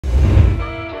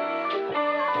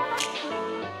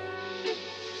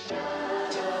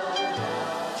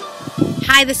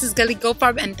Hi, this is Galit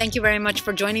Goldfarb, and thank you very much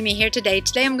for joining me here today.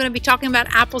 Today I'm going to be talking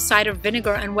about apple cider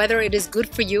vinegar and whether it is good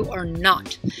for you or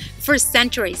not. For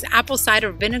centuries, apple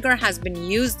cider vinegar has been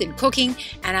used in cooking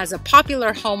and as a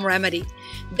popular home remedy.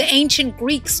 The ancient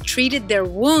Greeks treated their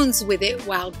wounds with it,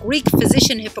 while Greek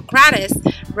physician Hippocrates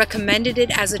recommended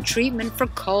it as a treatment for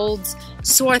colds,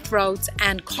 sore throats,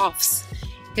 and coughs.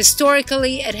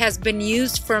 Historically, it has been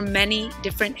used for many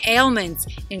different ailments,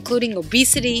 including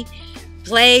obesity,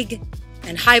 plague,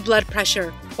 and high blood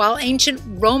pressure, while ancient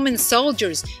Roman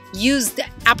soldiers used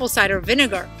apple cider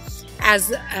vinegar as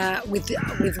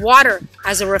with water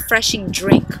as a refreshing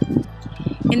drink.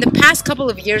 In the past couple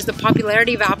of years, the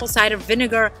popularity of apple cider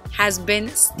vinegar has been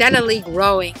steadily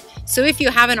growing. So if you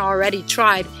haven't already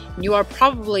tried, you are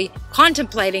probably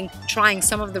contemplating trying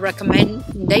some of the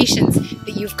recommendations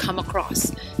that you've come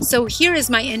across. So here is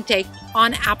my intake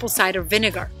on apple cider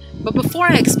vinegar. But before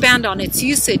I expand on its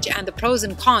usage and the pros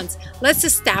and cons, let's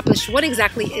establish what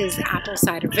exactly is apple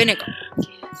cider vinegar.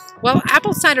 Well,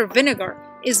 apple cider vinegar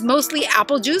is mostly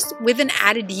apple juice with an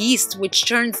added yeast, which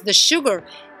turns the sugar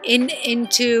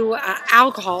into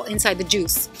alcohol inside the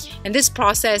juice. And this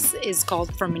process is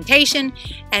called fermentation,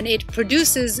 and it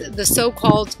produces the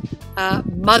so-called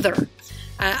mother,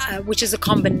 which is a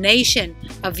combination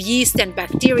of yeast and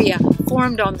bacteria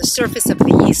formed on the surface of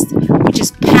the yeast, which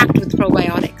is packed with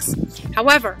probiotics.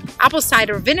 However, apple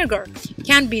cider vinegar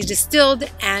can be distilled,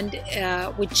 and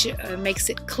which makes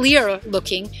it clear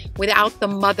looking without the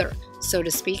mother, so to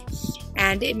speak.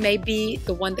 And it may be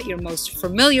the one that you're most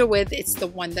familiar with. It's the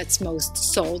one that's most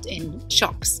sold in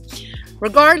shops.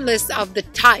 Regardless of the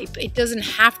type, it doesn't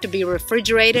have to be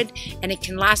refrigerated, and it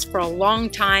can last for a long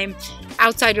time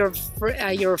outside your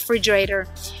refrigerator.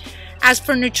 As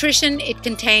for nutrition, it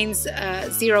contains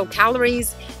 0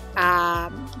 calories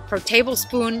per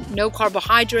tablespoon, no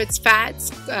carbohydrates, fats,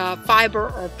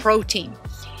 fiber, or protein.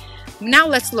 Now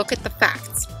let's look at the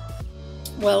facts.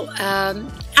 Well,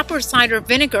 apple cider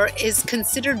vinegar is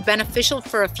considered beneficial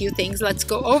for a few things. Let's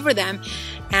go over them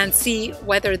and see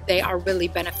whether they are really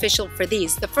beneficial for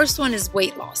these. The first one is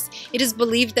weight loss. It is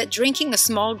believed that drinking a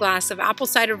small glass of apple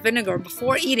cider vinegar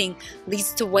before eating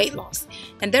leads to weight loss.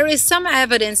 And there is some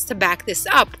evidence to back this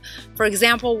up. For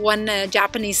example, one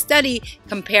Japanese study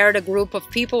compared a group of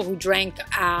people who drank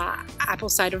apple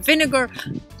cider vinegar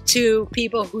to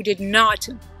people who did not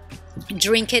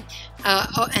drink it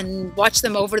and watch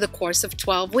them over the course of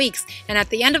 12 weeks. And at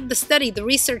the end of the study, the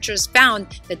researchers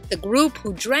found that the group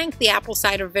who drank the apple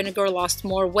cider vinegar lost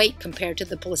more weight compared to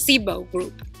the placebo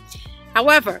group.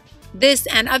 However, this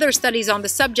and other studies on the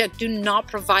subject do not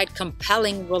provide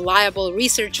compelling, reliable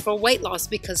research for weight loss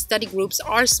because study groups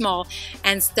are small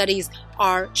and studies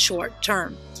are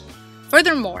short-term.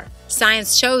 Furthermore,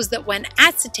 science shows that when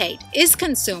acetate is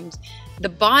consumed, the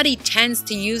body tends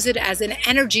to use it as an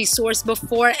energy source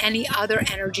before any other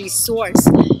energy source,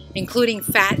 including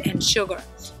fat and sugar.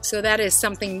 So that is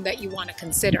something that you want to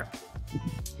consider.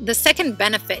 The second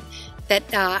benefit that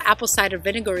apple cider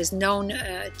vinegar is known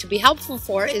to be helpful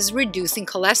for is reducing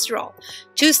cholesterol.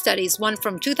 2 studies, one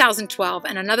from 2012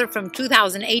 and another from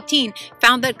 2018,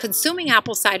 found that consuming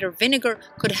apple cider vinegar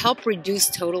could help reduce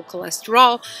total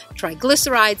cholesterol,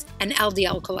 triglycerides, and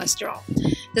LDL cholesterol.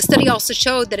 The study also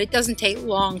showed that it doesn't take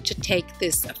long to take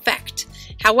this effect.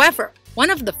 However, one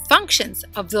of the functions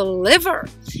of the liver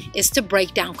is to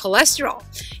break down cholesterol.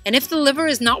 And if the liver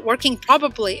is not working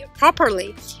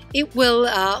properly, it will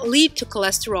lead to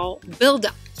cholesterol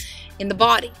buildup in the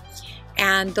body.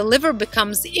 And the liver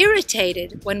becomes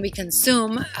irritated when we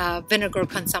consume vinegar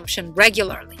consumption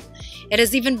regularly. It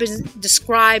has even been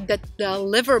described that the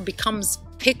liver becomes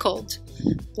pickled,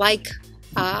 like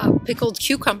pickled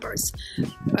cucumbers,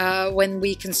 when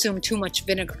we consume too much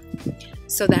vinegar.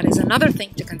 So that is another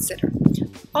thing to consider.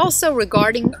 Also,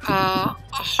 regarding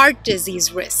heart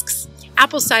disease risks,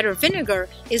 apple cider vinegar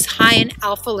is high in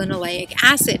alpha-linoleic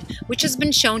acid, which has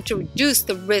been shown to reduce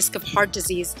the risk of heart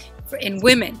disease in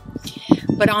women.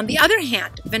 But on the other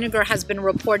hand, vinegar has been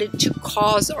reported to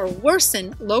cause or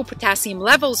worsen low potassium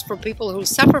levels for people who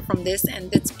suffer from this,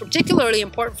 and it's particularly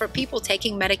important for people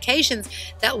taking medications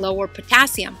that lower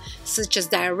potassium, such as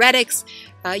diuretics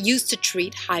used to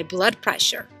treat high blood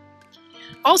pressure.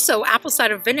 Also, apple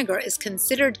cider vinegar is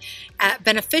considered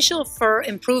beneficial for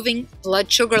improving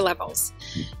blood sugar levels.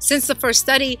 Since the first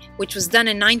study, which was done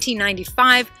in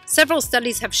 1995, several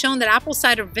studies have shown that apple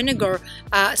cider vinegar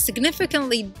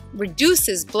significantly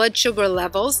reduces blood sugar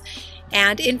levels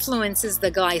and influences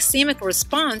the glycemic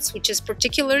response, which is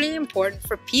particularly important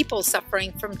for people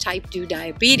suffering from type 2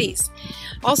 diabetes.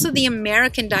 Also, the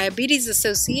American Diabetes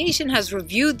Association has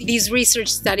reviewed these research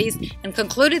studies and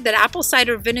concluded that apple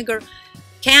cider vinegar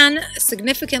can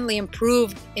significantly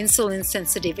improve insulin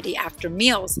sensitivity after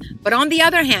meals. But on the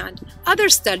other hand, other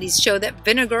studies show that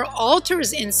vinegar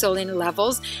alters insulin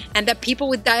levels and that people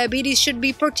with diabetes should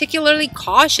be particularly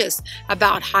cautious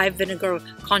about high vinegar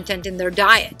content in their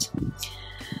diet.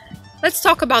 Let's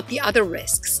talk about the other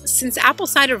risks. Since apple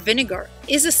cider vinegar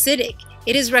is acidic,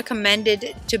 it is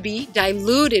recommended to be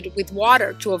diluted with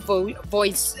water to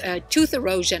avoid tooth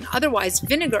erosion. Otherwise,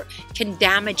 vinegar can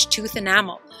damage tooth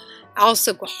enamel,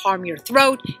 also harm your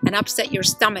throat and upset your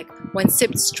stomach when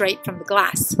sipped straight from the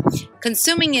glass.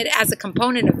 Consuming it as a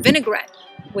component of vinaigrette,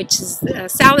 which is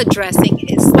salad dressing,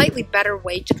 is a slightly better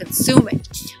way to consume it.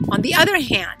 On the other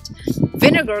hand,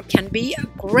 vinegar can be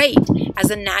great as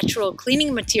a natural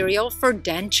cleaning material for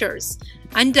dentures.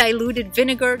 Undiluted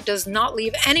vinegar does not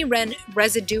leave any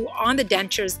residue on the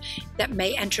dentures that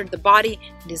may enter the body.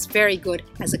 It is very good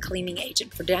as a cleaning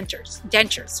agent for dentures.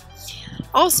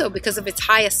 Also, because of its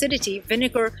high acidity,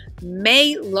 vinegar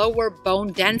may lower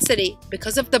bone density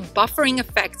because of the buffering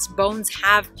effects bones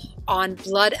have on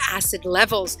blood acid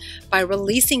levels by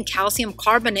releasing calcium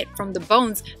carbonate from the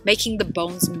bones, making the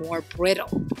bones more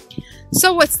brittle.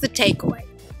 So what's the takeaway?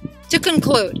 To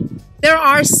conclude, there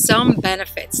are some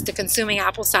benefits to consuming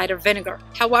apple cider vinegar.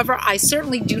 However, I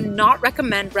certainly do not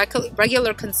recommend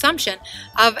regular consumption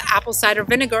of apple cider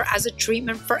vinegar as a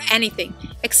treatment for anything,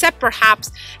 except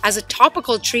perhaps as a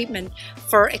topical treatment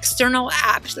for external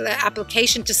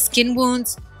application to skin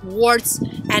wounds, warts,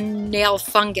 and nail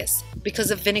fungus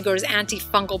because of vinegar's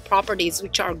antifungal properties,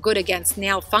 which are good against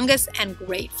nail fungus and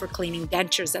great for cleaning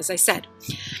dentures, as I said.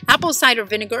 Apple cider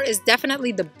vinegar is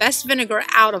definitely the best vinegar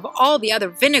out of all the other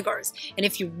vinegars, and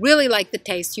if you really like the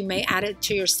taste, you may add it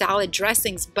to your salad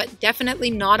dressings, but definitely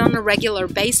not on a regular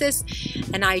basis.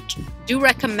 And I do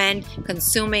recommend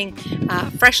consuming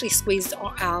freshly squeezed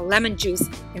lemon juice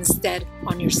instead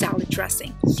on your salad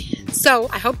dressing. So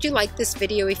I hope you liked this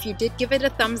video. If you did, give it a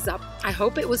thumbs up. I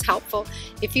hope it was helpful.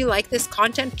 If you like this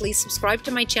content, please subscribe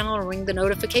to my channel and ring the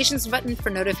notifications button for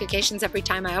notifications every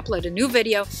time I upload a new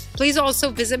video. Please also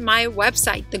visit my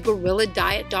website,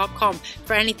 thegorilladiet.com,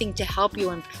 for anything to help you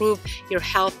improve your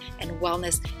health and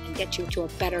wellness and get you to a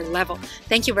better level.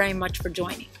 Thank you very much for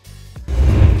joining.